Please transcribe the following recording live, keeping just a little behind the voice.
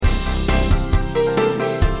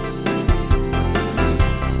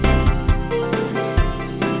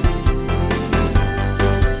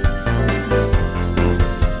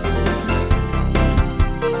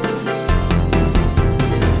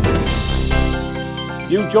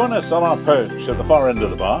You join us on our perch at the far end of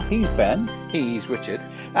the bar. He's Ben. He's Richard.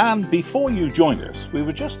 And before you joined us, we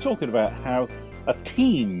were just talking about how a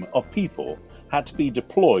team of people had to be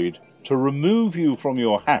deployed to remove you from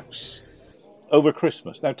your house over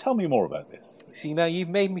Christmas. Now, tell me more about this. See, now you've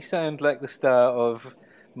made me sound like the star of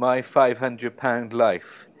My £500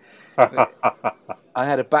 Life. I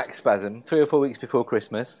had a back spasm 3 or 4 weeks before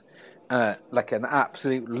Christmas, like an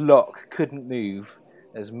absolute lock, couldn't move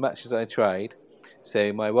as much as I tried.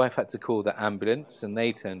 So my wife had to call the ambulance and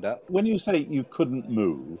they turned up. When you say you couldn't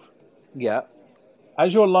move, Yeah.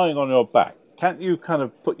 as you're lying on your back, can't you kind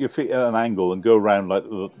of put your feet at an angle and go around like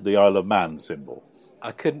the Isle of Man symbol?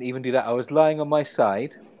 I couldn't even do that. I was lying on my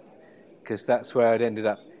side because that's where I'd ended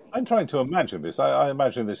up. I'm trying to imagine this. I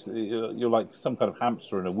imagine this, you're like some kind of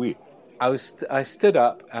hamster in a wheel. I stood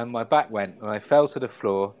up and my back went and I fell to the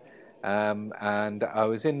floor and I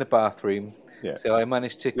was in the bathroom. Yeah. So I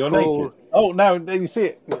managed to You're crawl. naked. Oh, now you see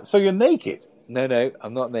it. So you're naked. No,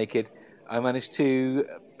 I'm not naked. I managed to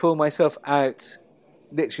pull myself out,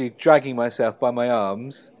 literally dragging myself by my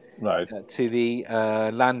arms Right. to the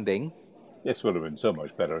landing. This would have been so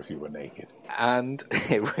much better if you were naked. And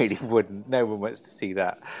it really wouldn't. No one wants to see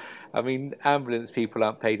that. I mean, ambulance people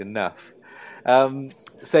aren't paid enough.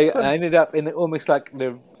 So I ended up in almost like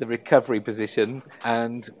the recovery position,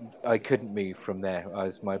 and I couldn't move from there.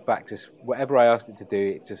 My back just, whatever I asked it to do,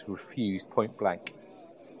 it just refused point blank.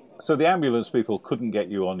 So the ambulance people couldn't get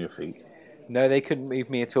you on your feet. No, they couldn't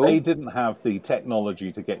move me at all. They didn't have the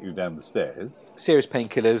technology to get you down the stairs. Serious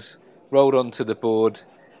painkillers, rolled onto the board,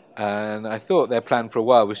 and I thought their plan for a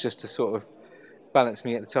while was just to sort of balance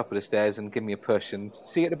me at the top of the stairs and give me a push and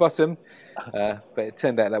see at the bottom. But it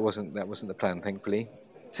turned out that wasn't the plan, thankfully.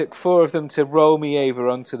 It took 4 of them to roll me over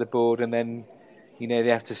onto the board, and then, they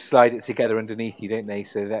have to slide it together underneath you, don't they?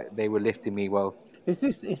 So that they were lifting me while... Is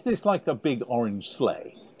this like a big orange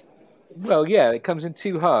sleigh? Well, yeah, it comes in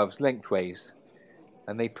 2 halves, lengthways.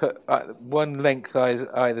 And they put one length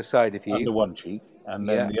either side of you. Under one cheek, and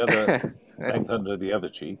then the other length under the other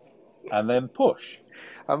cheek, and then push.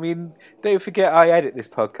 I mean, don't forget I edit this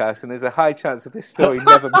podcast, and there's a high chance of this story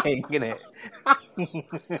never being in it.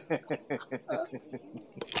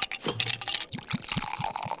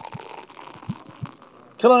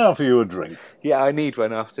 Can I offer you a drink? Yeah, I need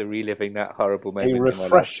one after reliving that horrible moment. A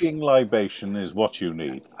refreshing libation is what you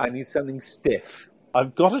need. I need something stiff.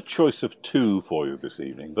 I've got a choice of 2 for you this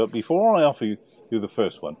evening, but before I offer you the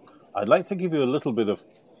first one, I'd like to give you a little bit of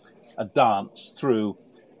a dance through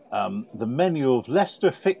the menu of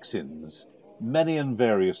Leicester Fixins' many and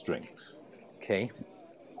various drinks. Okay.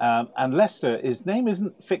 And Leicester, his name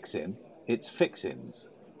isn't Fixin, it's Fixins.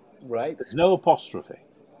 Right. There's no apostrophe.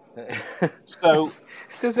 So,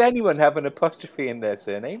 does anyone have an apostrophe in their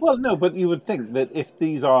surname? Well, no, but you would think that if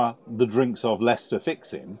these are the drinks of Leicester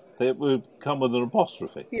Fixin, they it would come with an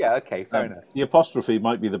apostrophe. Yeah, okay, fair enough. The apostrophe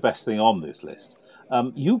might be the best thing on this list.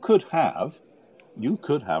 You could have,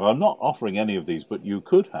 I'm not offering any of these, but you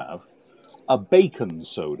could have a bacon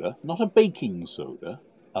soda, not a baking soda,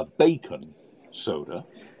 a bacon soda.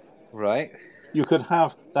 Right. You could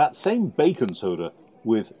have that same bacon soda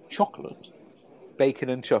with chocolate. Bacon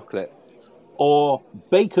and chocolate. Or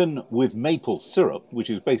bacon with maple syrup, which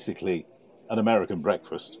is basically an American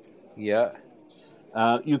breakfast. Yeah.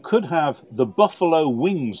 You could have the buffalo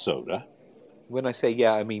wing soda. When I say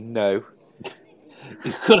yeah, I mean no.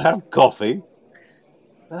 You could have coffee.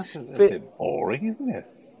 That's a bit boring, isn't it?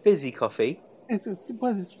 Fizzy coffee.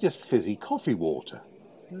 It's just fizzy coffee water.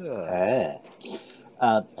 I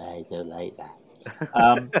don't like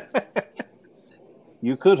that.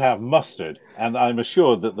 You could have mustard, and I'm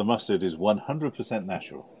assured that the mustard is 100%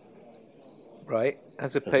 natural. Right,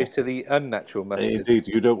 as opposed to the unnatural mustard. Indeed,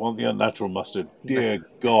 you don't want the unnatural mustard. Dear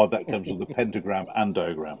God, that comes with the pentagram and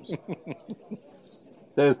diagrams.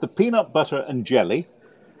 There's the peanut butter and jelly.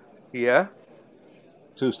 Yeah.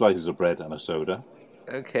 2 slices of bread and a soda.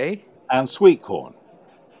 Okay. And sweet corn.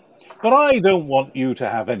 But I don't want you to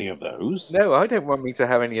have any of those. No, I don't want me to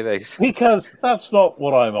have any of those. Because that's not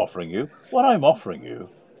what I'm offering you. What I'm offering you,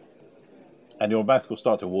 and your mouth will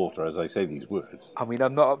start to water as I say these words. I mean,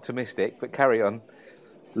 I'm not optimistic, but carry on.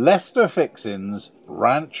 Leicester Fixins'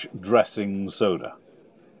 ranch dressing soda.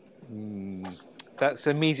 That's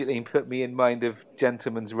immediately put me in mind of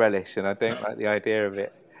gentleman's relish, and I don't like the idea of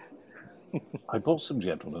it. I bought some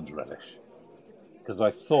gentleman's relish because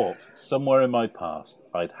I thought somewhere in my past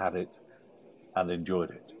I'd had it and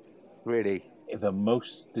enjoyed it. Really? The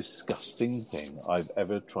most disgusting thing I've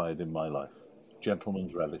ever tried in my life.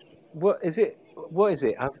 Gentleman's relish. What is it? What is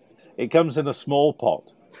it? It comes in a small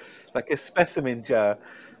pot. Like a specimen jar.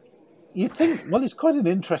 You think, well, it's quite an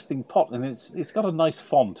interesting pot, and it's got a nice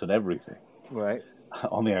font and everything. Right.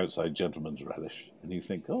 On the outside, gentleman's relish. And you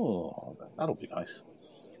think, oh, that'll be nice.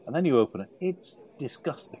 And then you open it. It's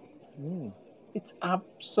disgusting. Mm. It's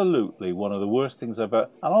absolutely one of the worst things I've ever...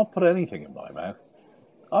 And I'll put anything in my mouth.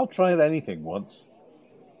 I'll try anything once.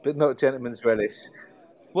 But not gentleman's relish.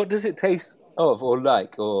 What does it taste of or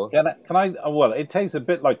like? Or Can I? Well, it tastes a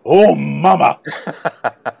bit like, oh, mama!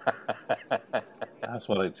 That's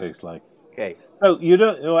what it tastes like. Okay. So, you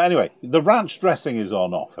don't... Well, anyway, the ranch dressing is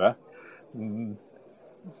on offer.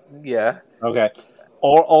 Yeah. Okay.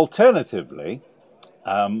 Or alternatively,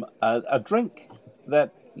 a drink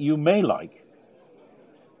that you may like.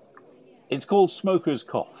 It's called Smoker's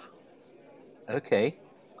Cough. Okay.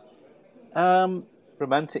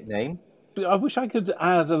 Romantic name. I wish I could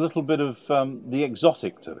add a little bit of the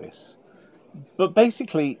exotic to this. But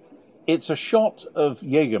basically, it's a shot of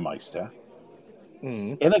Jägermeister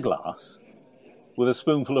in a glass with a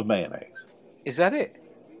spoonful of mayonnaise. Is that it?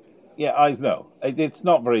 Yeah, I know. It's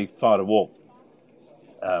not very far to walk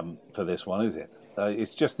for this one, is it?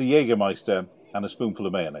 It's just the Jägermeister and a spoonful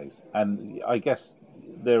of mayonnaise. And I guess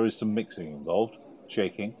there is some mixing involved,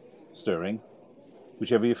 shaking, stirring,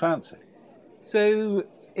 whichever you fancy. So,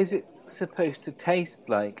 is it supposed to taste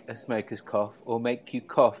like a smoker's cough or make you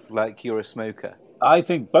cough like you're a smoker? I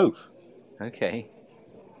think both. Okay.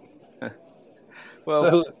 Well,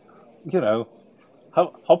 so, you know,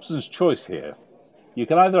 Hobson's choice here. You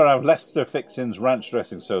can either have Leicester Fixin's ranch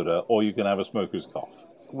dressing soda or you can have a smoker's cough.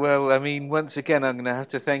 well, I mean, once again, I'm going to have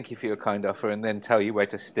to thank you for your kind offer and then tell you where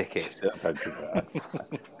to stick it. Thank you for that.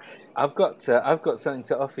 I've got something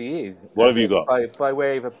to offer you. What have you got? By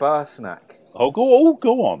way of a bar snack.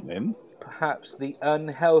 Go on then. Perhaps the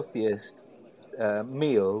unhealthiest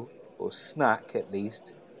meal, or snack at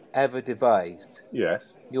least, ever devised.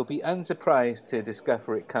 Yes. You'll be unsurprised to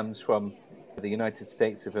discover it comes from the United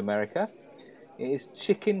States of America. It is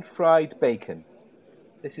chicken fried bacon.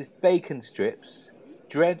 This is bacon strips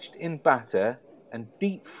dredged in batter and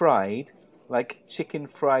deep fried like chicken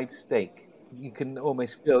fried steak. You can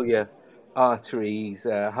almost feel your arteries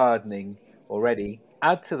hardening already.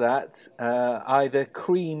 Add to that either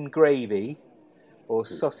cream gravy or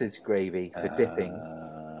sausage gravy for dipping.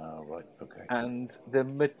 Right, okay. And the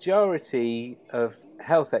majority of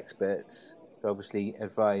health experts, who obviously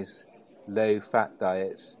advise low-fat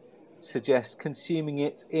diets, suggest consuming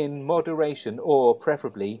it in moderation or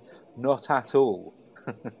preferably not at all.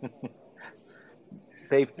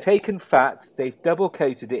 They've taken fat, they've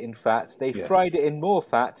double-coated it in fat, they've fried it in more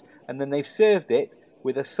fat, and then they've served it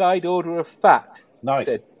with a side order of fat,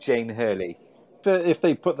 said Jane Hurley. If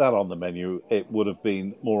they put that on the menu, it would have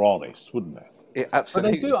been more honest, wouldn't it? It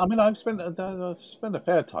absolutely. But they do. I mean, I've spent a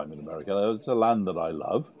fair time in America. It's a land that I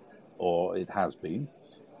love, or it has been.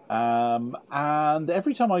 And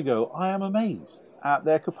every time I go, I am amazed at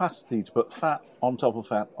their capacity to put fat on top of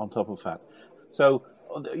fat on top of fat. So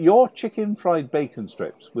your chicken fried bacon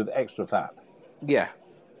strips with extra fat. Yeah.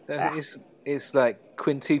 It's like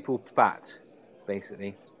quintuple fat,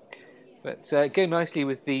 basically. But go nicely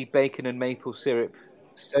with the bacon and maple syrup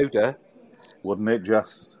soda. Wouldn't it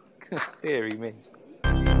just? Deary me.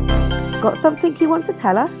 Got something you want to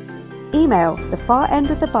tell us? Email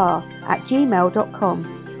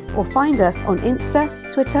thefarendofthebar@gmail.com or find us on Insta,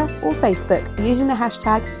 Twitter or Facebook using the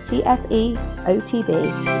hashtag TFEOTB.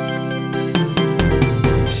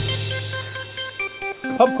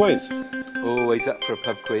 Pub quiz. Always up for a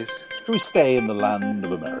pub quiz. Should we stay in the land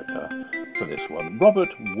of America for this one?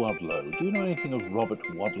 Robert Wadlow. Do you know anything of Robert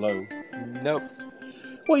Wadlow? Nope.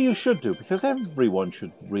 Well, you should do, because everyone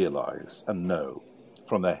should realise and know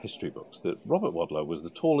from their history books that Robert Wadlow was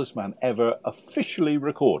the tallest man ever officially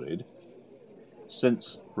recorded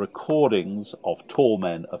since recordings of tall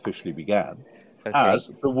men officially began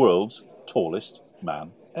as the world's tallest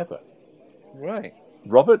man ever. Right.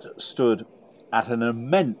 Robert stood at an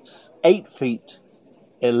immense 8 feet,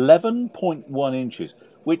 11.1 inches,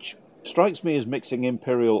 which strikes me as mixing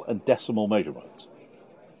imperial and decimal measurements.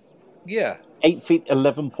 Yeah. 8 feet,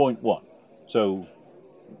 11.1. So,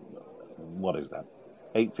 what is that?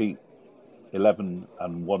 8 feet, 11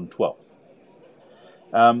 and 1/12.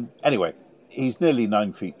 Anyway, he's nearly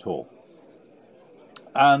 9 feet tall.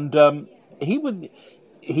 And he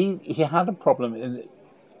had a problem.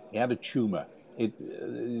 He had a tumour. It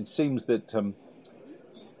seems that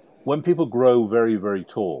when people grow very, very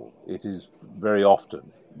tall, it is very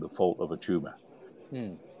often the fault of a tumour.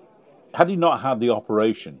 Had he not had the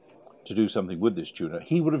operation to do something with this tumour,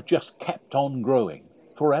 he would have just kept on growing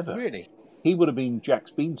forever. Really? He would have been Jack's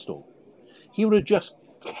beanstalk. He would have just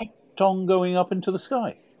kept on going up into the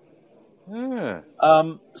sky.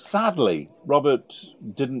 Sadly, Robert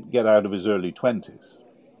didn't get out of his early 20s,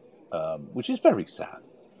 which is very sad.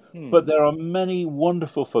 But there are many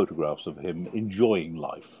wonderful photographs of him enjoying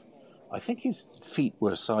life. I think his feet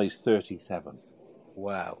were size 37.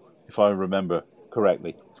 Wow. If I remember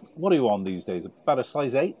correctly. What are you on these days? About a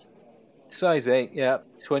size 8? Size 8, yeah.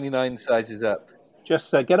 29 sizes up.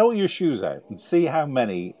 Just get all your shoes out and see how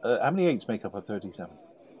many 8s make up a 37.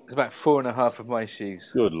 It's about 4.5 of my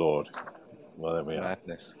shoes. Good Lord. Well, there we are.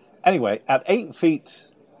 Madness. Anyway, at 8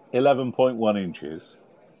 feet, 11.1 inches,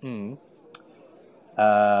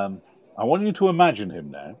 I want you to imagine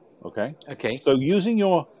him now, okay? Okay. So using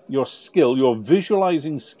your skill, your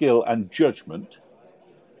visualizing skill and judgment,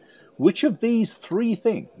 which of these three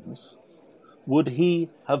things would he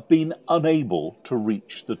have been unable to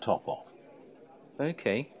reach the top of?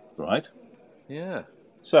 Okay. Right? Yeah.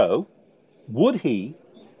 So, would he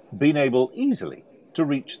been able easily to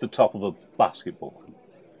reach the top of a basketball hoop?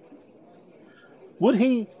 Would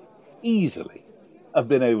he easily have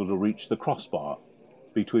been able to reach the crossbar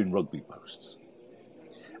between rugby posts?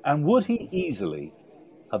 And would he easily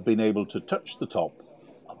have been able to touch the top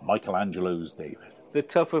of Michelangelo's David? The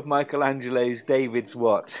top of Michelangelo's David's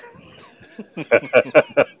what?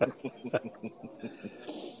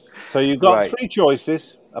 So you've got three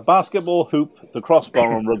choices: a basketball hoop, the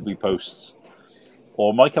crossbar on rugby posts,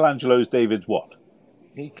 or Michelangelo's David's what?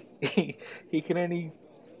 He can only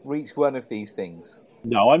reach one of these things.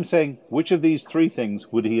 No, I'm saying which of these three things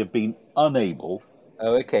would he have been unable?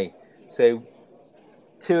 Oh, okay. So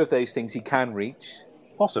two of those things he can reach.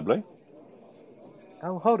 Possibly.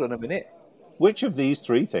 Oh, hold on a minute. Which of these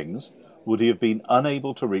three things would he have been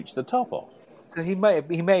unable to reach the top of? So he may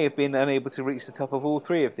have been unable to reach the top of all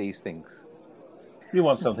three of these things. You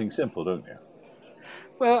want something simple, don't you?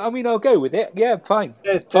 Well, I mean, I'll go with it. Yeah, fine.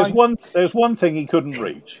 There's one thing he couldn't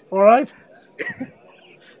reach. All right.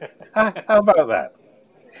 How about that?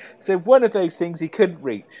 So one of those things he couldn't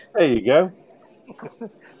reach. There you go.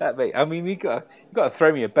 I mean, you got to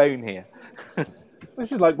throw me a bone here.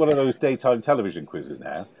 This is like one of those daytime television quizzes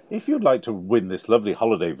now. If you'd like to win this lovely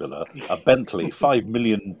holiday villa, a Bentley, £5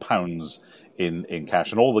 million in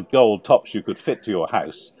cash, and all the gold tops you could fit to your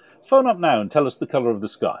house, phone up now and tell us the colour of the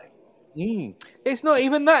sky. It's not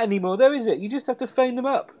even that anymore, though, is it? You just have to phone them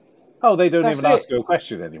up. Oh, they don't even ask you a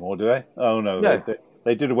question anymore, do they? Oh, no.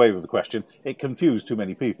 They did away with the question. It confused too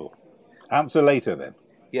many people. Answer later, then.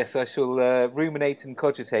 Yes, I shall ruminate and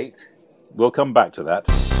cogitate. We'll come back to that.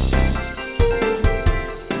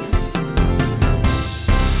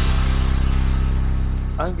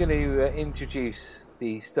 I'm going to introduce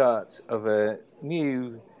the start of a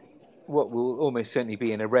new, what will almost certainly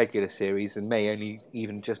be an irregular series and may only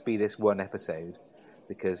even just be this one episode,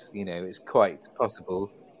 because, it's quite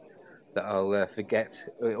possible that I'll forget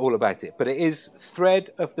all about it. But it is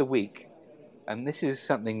Thread of the Week, and this is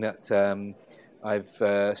something that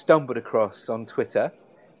I've stumbled across on Twitter,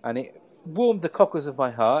 and it warmed the cockles of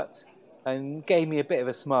my heart and gave me a bit of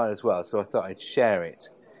a smile as well, so I thought I'd share it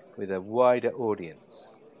with a wider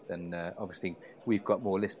audience. And obviously we've got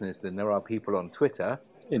more listeners than there are people on Twitter.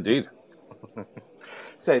 Indeed.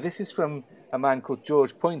 So this is from a man called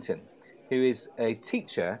George Poynton, who is a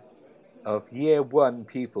teacher of Year 1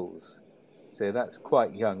 pupils. So that's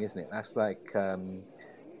quite young, isn't it? That's like,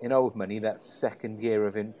 in old money, that's second year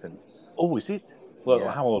of infants. Oh, is it? Well,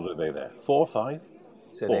 yeah. How old are they there? 4 or 5?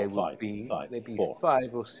 So Four, they would five, be, five, they'd be four.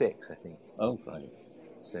 5 or 6, I think. Oh, right.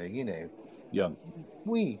 So, Young.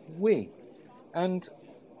 We. And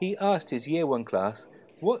he asked his Year 1 class,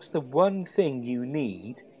 what's the one thing you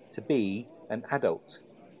need to be an adult?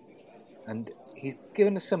 And he's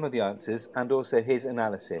given us some of the answers and also his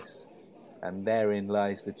analysis. And therein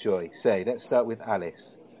lies the joy. So, let's start with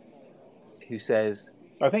Alice, who says...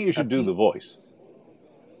 I think you should do the voice.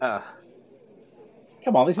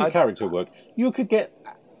 Come on, this is character work. You could get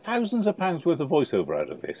thousands of pounds worth of voiceover out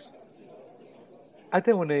of this. I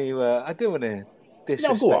don't want to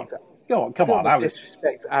disrespect... No, go on. Come on, Alice.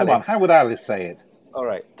 Disrespect Alice. Come on, how would Alice say it? All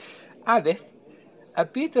right. Alice, a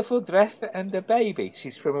beautiful dress and a baby.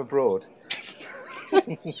 She's from abroad.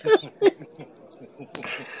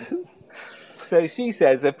 So she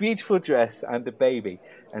says, a beautiful dress and a baby.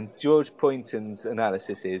 And George Poynton's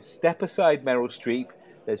analysis is, step aside Meryl Streep,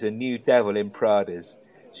 there's a new devil in Pradas.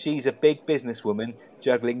 She's a big businesswoman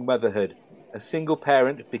juggling motherhood. A single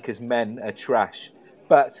parent because men are trash.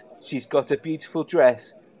 But she's got a beautiful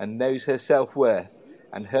dress and knows her self-worth.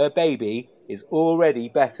 And her baby is already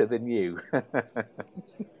better than you.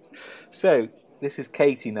 So, this is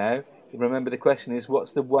Katie now. Remember, the question is,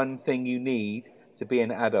 what's the one thing you need to be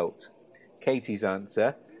an adult? Katie's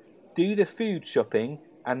answer, do the food shopping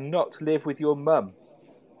and not live with your mum?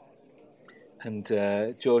 And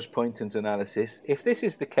George Poynton's analysis: if this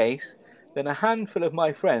is the case, then a handful of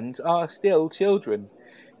my friends are still children,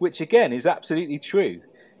 which again is absolutely true.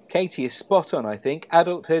 Katie is spot on, I think.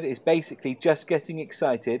 Adulthood is basically just getting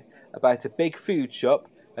excited about a big food shop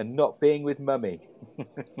and not being with mummy.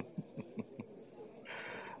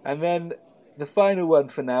 And then the final one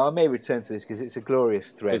for now, I may return to this because it's a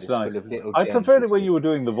glorious thread. It's nice. Full of little I gems. preferred it when you were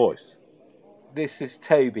doing the voice. This is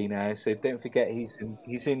Toby now, so don't forget he's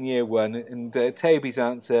in year one. And Toby's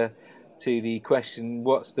answer to the question,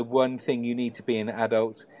 what's the one thing you need to be an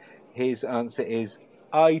adult? His answer is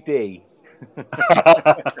ID.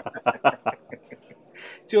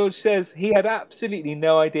 George says he had absolutely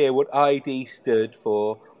no idea what ID stood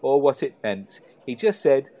for or what it meant. He just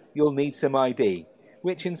said, you'll need some ID,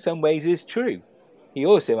 which in some ways is true. He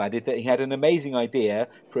also added that he had an amazing idea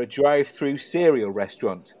for a drive-through cereal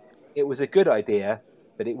restaurant. It was a good idea,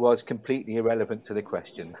 but it was completely irrelevant to the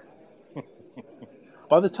question.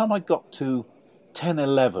 By the time I got to 10,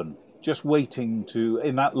 11, just waiting to,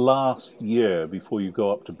 in that last year before you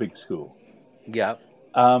go up to big school, Yeah.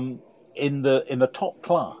 in the top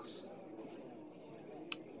class,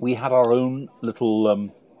 we had our own little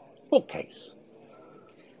bookcase.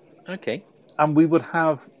 Okay. And we would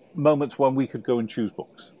have moments when we could go and choose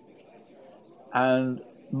books. And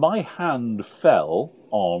my hand fell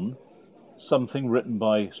on something written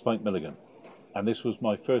by Spike Milligan. And this was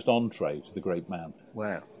my first entree to the great man.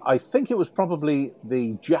 Wow. I think it was probably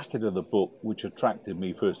the jacket of the book which attracted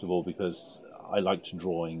me, first of all, because I liked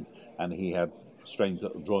drawing and he had strange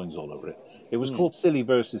little drawings all over it. It was called Silly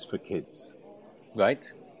Verses for Kids. Right.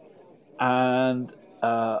 And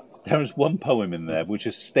there is one poem in there which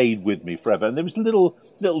has stayed with me forever. And there was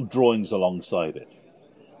little drawings alongside it.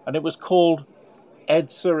 And it was called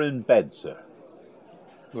Edser in Bedser.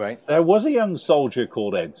 Right. There was a young soldier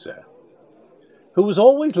called Edser who was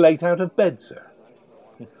always late out of bed, sir.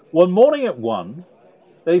 One morning at 1,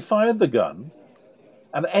 they fired the gun,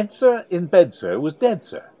 and Edser in bed, sir, was dead,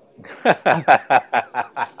 sir. And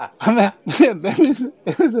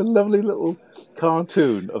there was a lovely little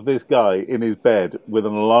cartoon of this guy in his bed with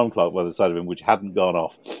an alarm clock by the side of him which hadn't gone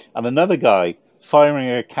off, and another guy firing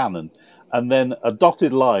a cannon, and then a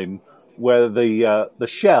dotted line where the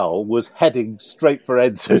shell was heading straight for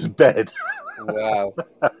Edser's bed. Wow.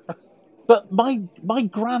 But my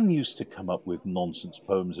gran used to come up with nonsense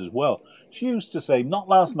poems as well. She used to say, not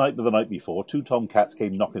last night, but the night before, 2 tomcats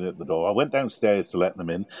came knocking at the door. I went downstairs to let them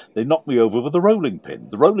in. They knocked me over with a rolling pin.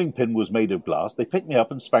 The rolling pin was made of glass. They picked me up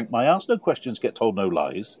and spanked my ass. No questions, get told no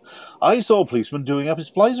lies. I saw a policeman doing up his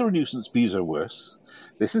flies are a nuisance, bees are worse.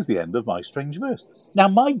 This is the end of my strange verse. Now,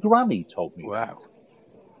 my granny told me that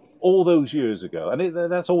all those years ago, and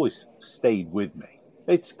that's always stayed with me.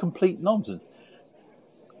 It's complete nonsense.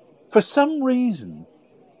 For some reason,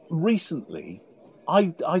 recently,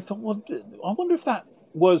 I thought, well, I wonder if that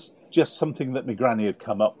was just something that my granny had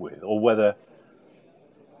come up with, or whether,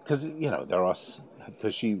 because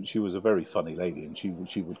because she was a very funny lady, and she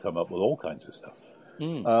would come up with all kinds of stuff,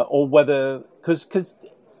 or whether because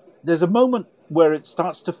there's a moment where it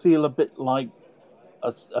starts to feel a bit like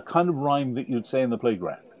a kind of rhyme that you'd say in the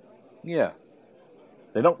playground. Yeah,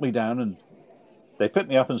 they knocked me down and they picked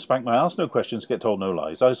me up and spanked my ass, no questions, get told no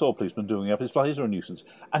lies. I saw a policeman doing up his flies are a nuisance.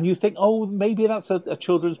 And you think, oh, maybe that's a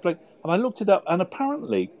children's play. And I looked it up, and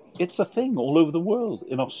apparently it's a thing all over the world.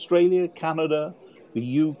 In Australia, Canada,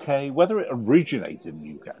 the UK, whether it originates in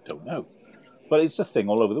the UK, I don't know. But it's a thing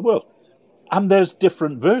all over the world. And there's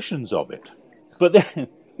different versions of it. But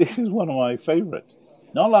this is one of my favourites.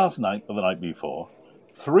 Not last night, but the night before,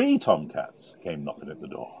 3 tomcats came knocking at the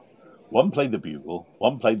door. One played the bugle,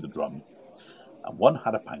 one played the drum, and one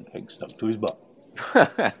had a pancake stuck to his butt.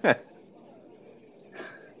 I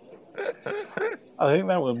think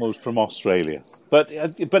that one was from Australia. But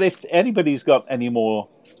if anybody's got any more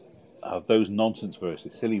of those nonsense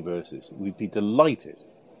verses, silly verses, we'd be delighted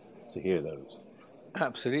to hear those.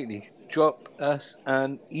 Absolutely. Drop us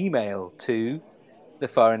an email to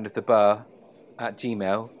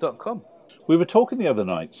thefarendofthebar@gmail.com. We were talking the other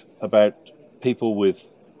night about people with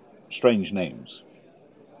strange names.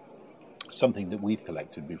 Something that we've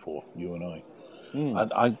collected before, you and I.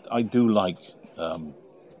 And I do like an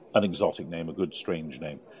exotic name, a good strange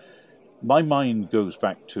name. My mind goes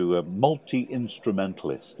back to a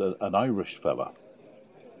multi-instrumentalist, an Irish fella,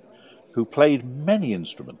 who played many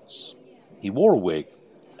instruments. He wore a wig,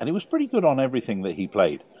 and he was pretty good on everything that he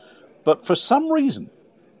played. But for some reason,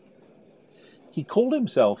 he called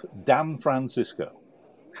himself Dan Francisco.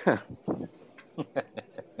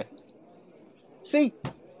 See?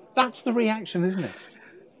 That's the reaction, isn't it?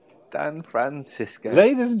 Dan Francisco.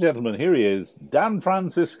 Ladies and gentlemen, here he is, Dan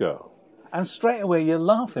Francisco. And straight away you're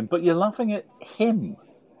laughing, but you're laughing at him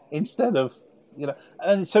instead of,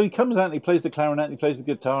 And so he comes out and he plays the clarinet, and he plays the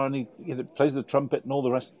guitar, and he plays the trumpet and all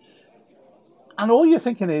the rest. And all you're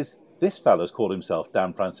thinking is, this fella's called himself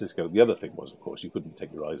Dan Francisco. The other thing was, of course, you couldn't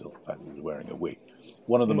take your eyes off the fact that he was wearing a wig.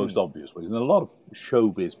 One of the most obvious wigs. And a lot of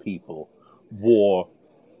showbiz people wore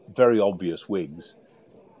very obvious wigs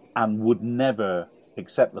and would never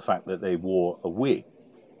accept the fact that they wore a wig.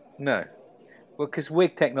 No. Well, because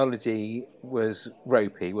wig technology was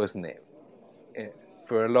ropey, wasn't it?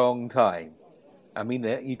 For a long time. I mean,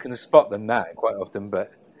 you can spot them now quite often, but...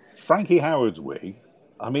 Frankie Howard's wig,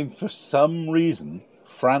 I mean, for some reason,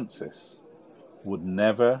 Francis would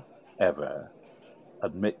never, ever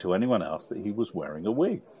admit to anyone else that he was wearing a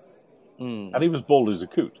wig. And he was bald as a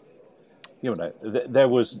coot. There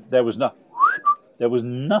was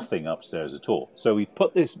nothing upstairs at all. So he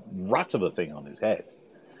put this rat of a thing on his head.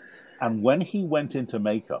 And when he went into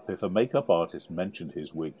makeup, if a makeup artist mentioned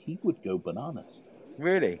his wig, he would go bananas.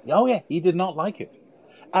 Really? Oh, yeah, he did not like it.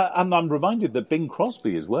 And I'm reminded that Bing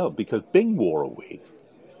Crosby as well, because Bing wore a wig.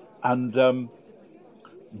 And and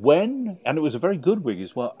it was a very good wig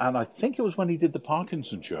as well, and I think it was when he did the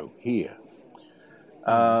Parkinson show here,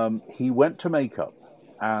 he went to makeup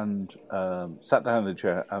and sat down in a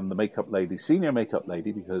chair, and the makeup lady, senior makeup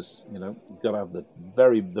lady, because, you've got to have the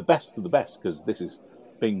best of the best, because this is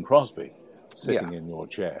Bing Crosby sitting in your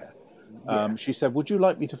chair. She said, "Would you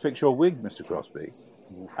like me to fix your wig, Mr. Crosby?"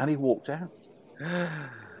 And he walked out.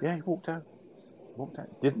 Yeah, he walked out.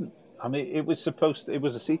 Didn't. I mean, it was a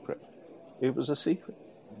secret. It was a secret.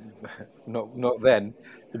 Not then.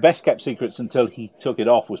 The best kept secrets until he took it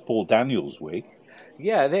off was Paul Daniels' wig.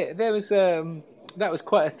 Yeah, there was that was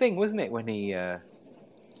quite a thing, wasn't it, when he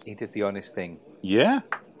did the honest thing? Yeah,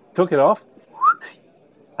 took it off,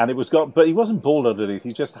 and it was but he wasn't bald underneath.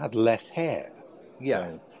 He just had less hair.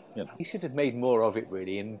 Yeah. So, He should have made more of it,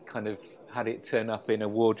 really, and kind of had it turn up in a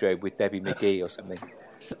wardrobe with Debbie McGee or something.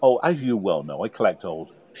 Oh, as you well know, I collect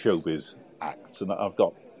old showbiz acts, and I've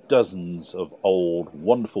got dozens of old,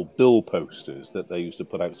 wonderful bill posters that they used to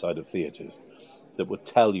put outside of theatres that would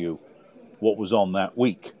tell you what was on that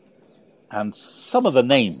week. And some of the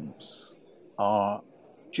names are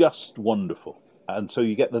just wonderful. And so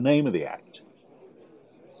you get the name of the act.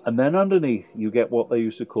 And then underneath, you get what they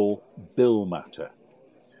used to call bill matter.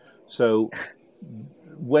 So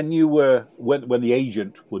when the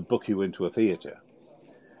agent would book you into a theatre,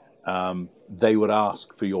 they would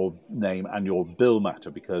ask for your name and your bill matter,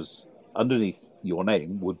 because underneath your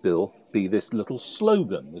name would be this little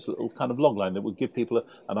slogan, this little kind of logline that would give people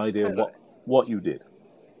an idea of what you did.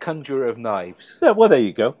 Conjurer of knives. Yeah, well, there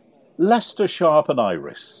you go. Lester Sharp and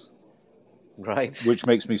Iris. Right. Which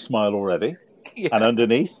makes me smile already. Yeah. And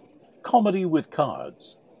underneath, comedy with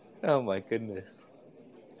cards. Oh, my goodness.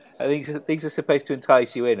 I think these are supposed to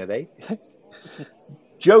entice you in, are they?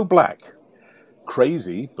 Joe Black.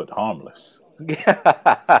 Crazy, but harmless.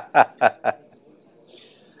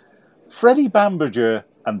 Freddie Bamberger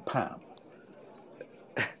and Pam.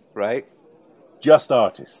 Right. Just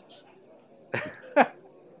artists.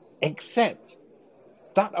 Except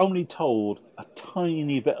that only told a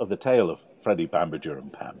tiny bit of the tale of Freddie Bamberger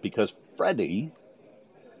and Pam, because Freddie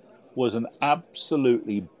was an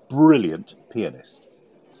absolutely brilliant pianist.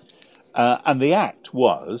 And the act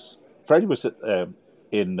was, Freddie was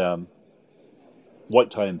in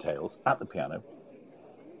White Tie and Tails at the piano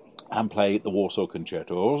and played the Warsaw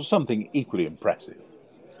Concerto or something equally impressive.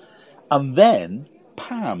 And then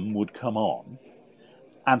Pam would come on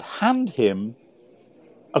and hand him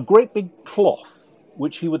a great big cloth,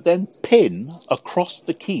 which he would then pin across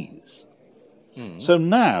the keys. So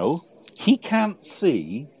now he can't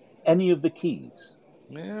see any of the keys.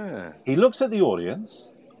 Yeah. He looks at the audience,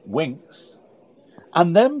 winks,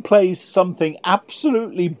 and then plays something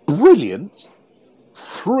absolutely brilliant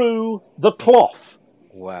through the cloth.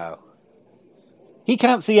 Wow. He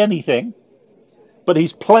can't see anything, but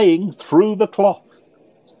he's playing through the cloth.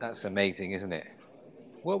 That's amazing, isn't it?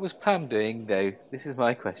 What was Pam doing, though? This is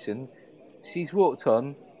my question. She's walked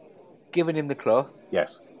on, given him the cloth.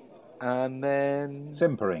 Yes. And then...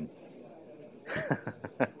 Simpering.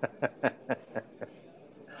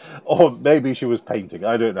 Or maybe she was painting.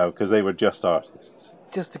 I don't know, because they were just artists.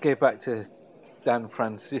 Just to go back to Dan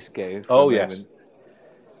Francisco for a moment. Yes.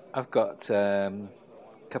 I've got a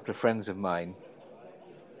couple of friends of mine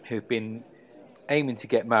who've been aiming to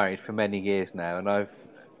get married for many years now, and I've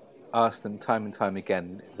asked them time and time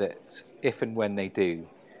again that if and when they do,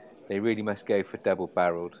 they really must go for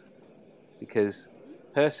double-barreled, because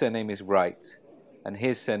her surname is Wright and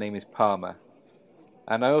his surname is Palmer,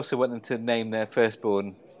 And I also want them to name their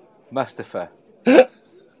firstborn Mustafa.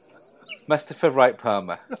 Mustafa Wright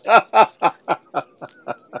Palmer.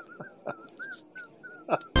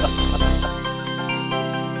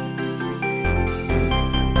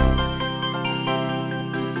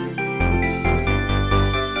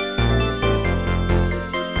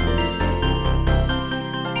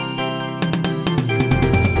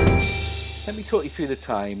 Let me talk you through the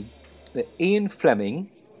time that Ian Fleming,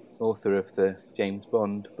 author of the James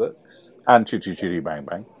Bond books, And Chitty Chitty Bang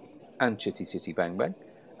Bang. and Chitty Chitty Bang Bang,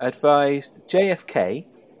 advised JFK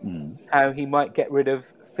how he might get rid of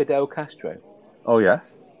Fidel Castro. Oh, yes?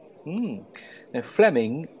 Now,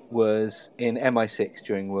 Fleming was in MI6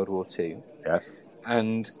 during World War II, Yes.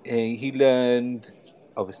 and he learned,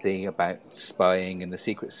 obviously, about spying and the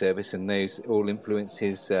Secret Service, and those all influenced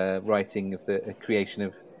his writing of the creation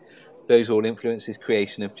of. Those all influenced his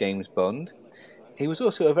creation of James Bond. He was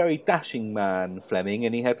also a very dashing man, Fleming,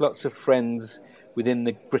 and he had lots of friends within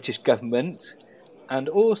the British government, and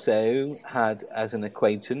also had as an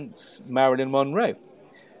acquaintance Marilyn Monroe.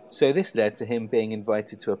 So this led to him being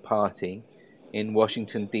invited to a party in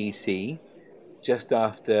Washington, D.C., just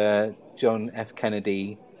after John F.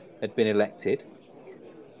 Kennedy had been elected.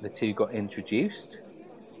 The two got introduced,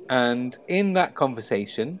 and in that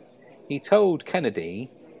conversation, he told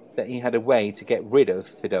Kennedy that he had a way to get rid of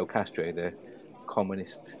Fidel Castro, the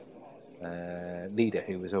communist leader,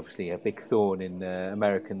 who was obviously a big thorn in the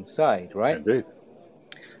American side, right? Indeed.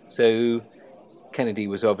 So Kennedy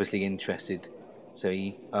was obviously interested, so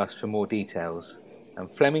he asked for more details.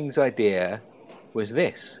 And Fleming's idea was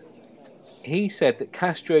this. He said that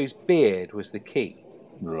Castro's beard was the key,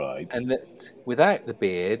 Right. and that without the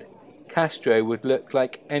beard, Castro would look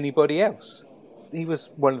like anybody else. He was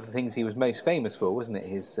one of the things he was most famous for, wasn't it?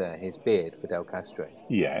 His beard, Fidel Castro.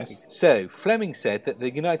 Yes. So Fleming said that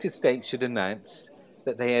the United States should announce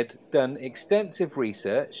that they had done extensive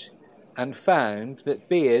research and found that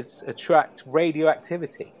beards attract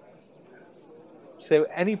radioactivity. So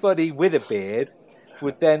anybody with a beard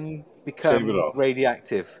would then Shave it become off.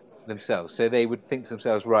 radioactive themselves. So they would think to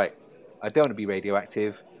themselves, right, I don't want to be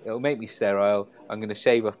radioactive. It'll make me sterile. I'm going to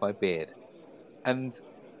shave off my beard. And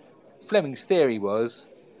Fleming's theory was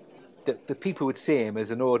that the people would see him as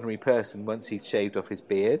an ordinary person once he'd shaved off his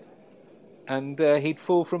beard, and he'd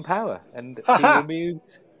fall from power and be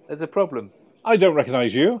removed as a problem. I don't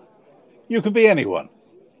recognise you. You could be anyone.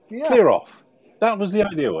 Yeah. Clear off. That was the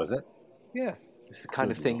idea, was it? Yeah. It's the kind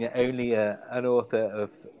of thing that only an author of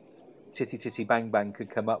Chitty Chitty Bang Bang could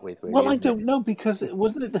come up with, really. Well, I isn't it? don't know, because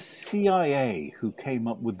wasn't it the CIA who came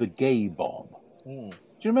up with the gay bomb? Do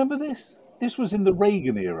you remember this? This was in the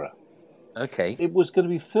Reagan era. Okay. It was going to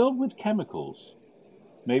be filled with chemicals.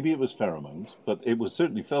 Maybe it was pheromones, but it was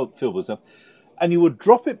certainly filled with stuff. And you would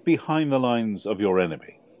drop it behind the lines of your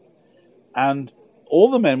enemy. And all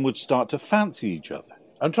the men would start to fancy each other.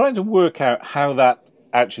 I'm trying to work out how that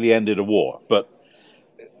actually ended a war, but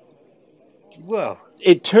Well,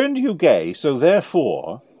 it turned you gay, so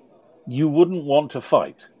therefore you wouldn't want to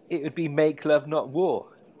fight. it would be make love, not war.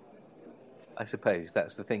 I suppose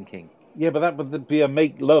that's the thinking. Yeah, but that would be a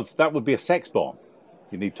make love. That would be a sex bomb.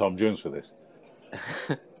 You need Tom Jones for this.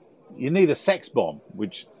 You need a sex bomb,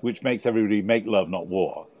 which makes everybody make love, not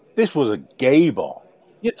war. This was a gay bomb.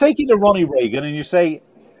 You take it to Ronnie Reagan and you say,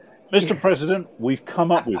 Mr. President, we've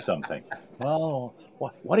come up with something. Well,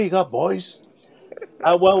 what do you got, boys?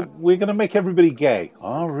 Well, we're going to make everybody gay.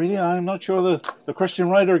 Oh, really? I'm not sure the Christian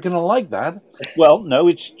right are going to like that. Well, no,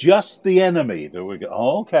 it's just the enemy that we're going to...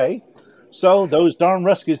 Oh, okay. So those darn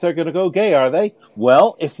Ruskies, they're going to go gay, are they?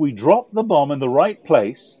 Well, if we drop the bomb in the right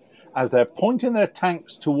place, as they're pointing their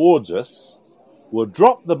tanks towards us, we'll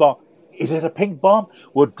drop the bomb. Is it a pink bomb?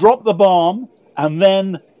 We'll drop the bomb, and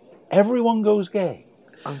then everyone goes gay.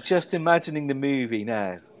 I'm just imagining the movie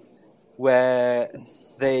now, where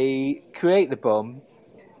they create the bomb,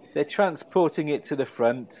 they're transporting it to the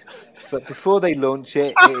front, but before they launch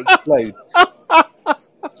it, it explodes.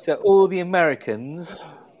 So all the Americans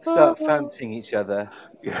start fancying each other.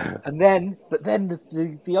 Yeah. But then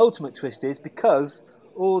the ultimate twist is, because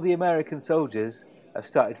all the American soldiers have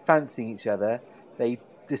started fancying each other, they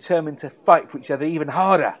determine to fight for each other even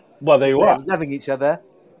harder. Well, they Instead were. of loving each other,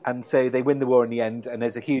 and so they win the war in the end, and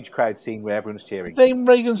there's a huge crowd scene where everyone's cheering. Then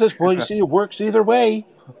Reagan says, well, you see, it works either way.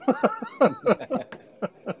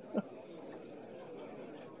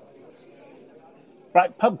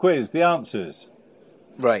 Right, pub quiz, the answers.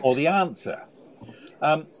 Right. Or the answer.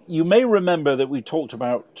 You may remember that we talked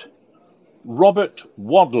about Robert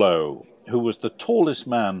Wadlow, who was the tallest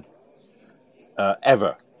man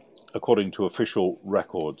ever, according to official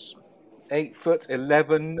records. 8 foot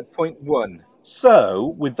 11.1.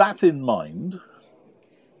 So, with that in mind,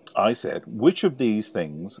 I said, which of these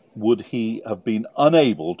things would he have been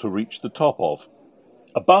unable to reach the top of?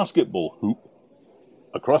 A basketball hoop,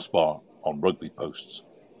 a crossbar on rugby posts,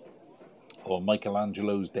 or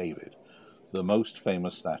Michelangelo's David, the most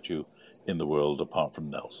famous statue in the world apart from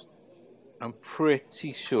Nelson? I'm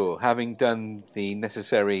pretty sure, having done the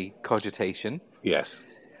necessary cogitation, Yes.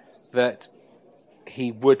 that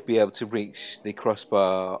he would be able to reach the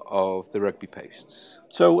crossbar of the rugby posts.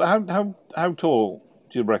 So how tall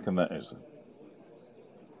do you reckon that is?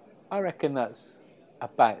 I reckon that's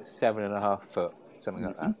about 7.5 foot, something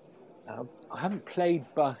like that. I haven't played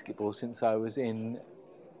basketball since I was in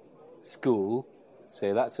school,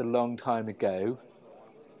 so that's a long time ago.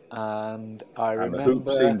 And I remember... And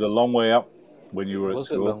the hoop seemed a long way up when you were at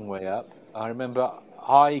school. It was a long way up. I remember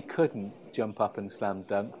I couldn't jump up and slam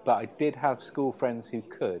dunk, but I did have school friends who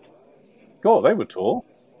could. God, they were tall.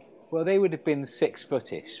 Well, they would have been 6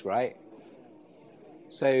 footish, right?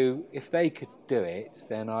 So if they could do it,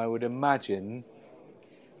 then I would imagine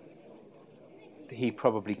he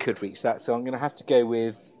probably could reach that. So I'm going to have to go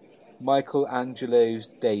with Michelangelo's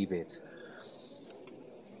David.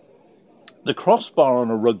 The crossbar on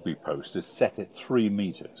a rugby post is set at 3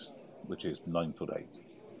 metres, which is 9'8".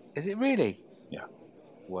 Is it really? Yeah.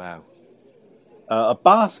 Wow. A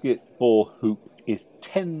basketball hoop is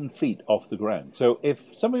 10 feet off the ground. So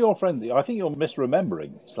if some of your friends, I think you're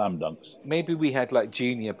misremembering slam dunks. Maybe we had like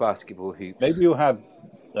junior basketball hoops. Maybe you had,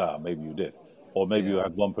 maybe you did. Or maybe you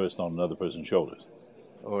had one person on another person's shoulders.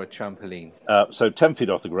 Or a trampoline. So 10 feet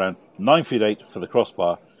off the ground, 9'8" for the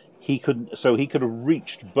crossbar. He could have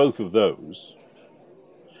reached both of those,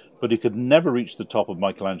 but he could never reach the top of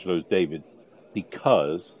Michelangelo's David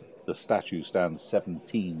because the statue stands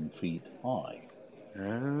 17 feet high.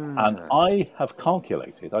 And I have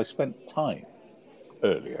calculated, I spent time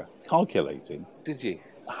earlier calculating Did you?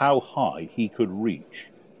 how high he could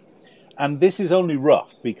reach. And this is only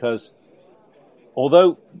rough because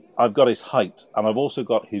although I've got his height and I've also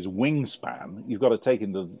got his wingspan, you've got to take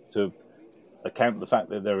into account the fact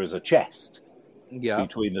that there is a chest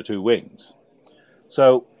between the two wings.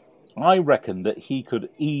 So I reckon that he could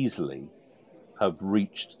easily have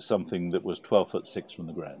reached something that was 12'6" from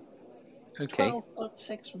the ground. Okay.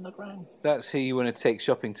 12'6" from the ground. That's who you want to take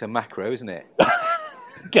shopping to Macro, isn't it?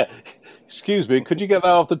 Excuse me, could you get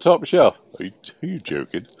that off the top shelf? Are you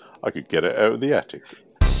joking? I could get it out of the attic.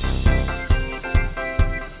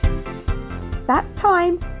 That's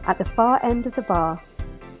time at the far end of the bar.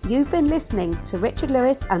 You've been listening to Richard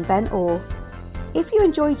Lewis and Ben Orr. If you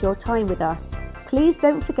enjoyed your time with us, please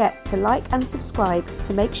don't forget to like and subscribe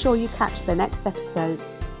to make sure you catch the next episode.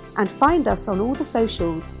 And find us on all the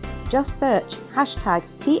socials. Just search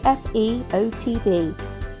 #TFEOTB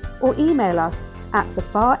or email us at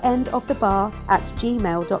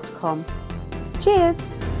thefarendofthebar@gmail.com.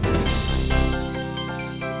 Cheers!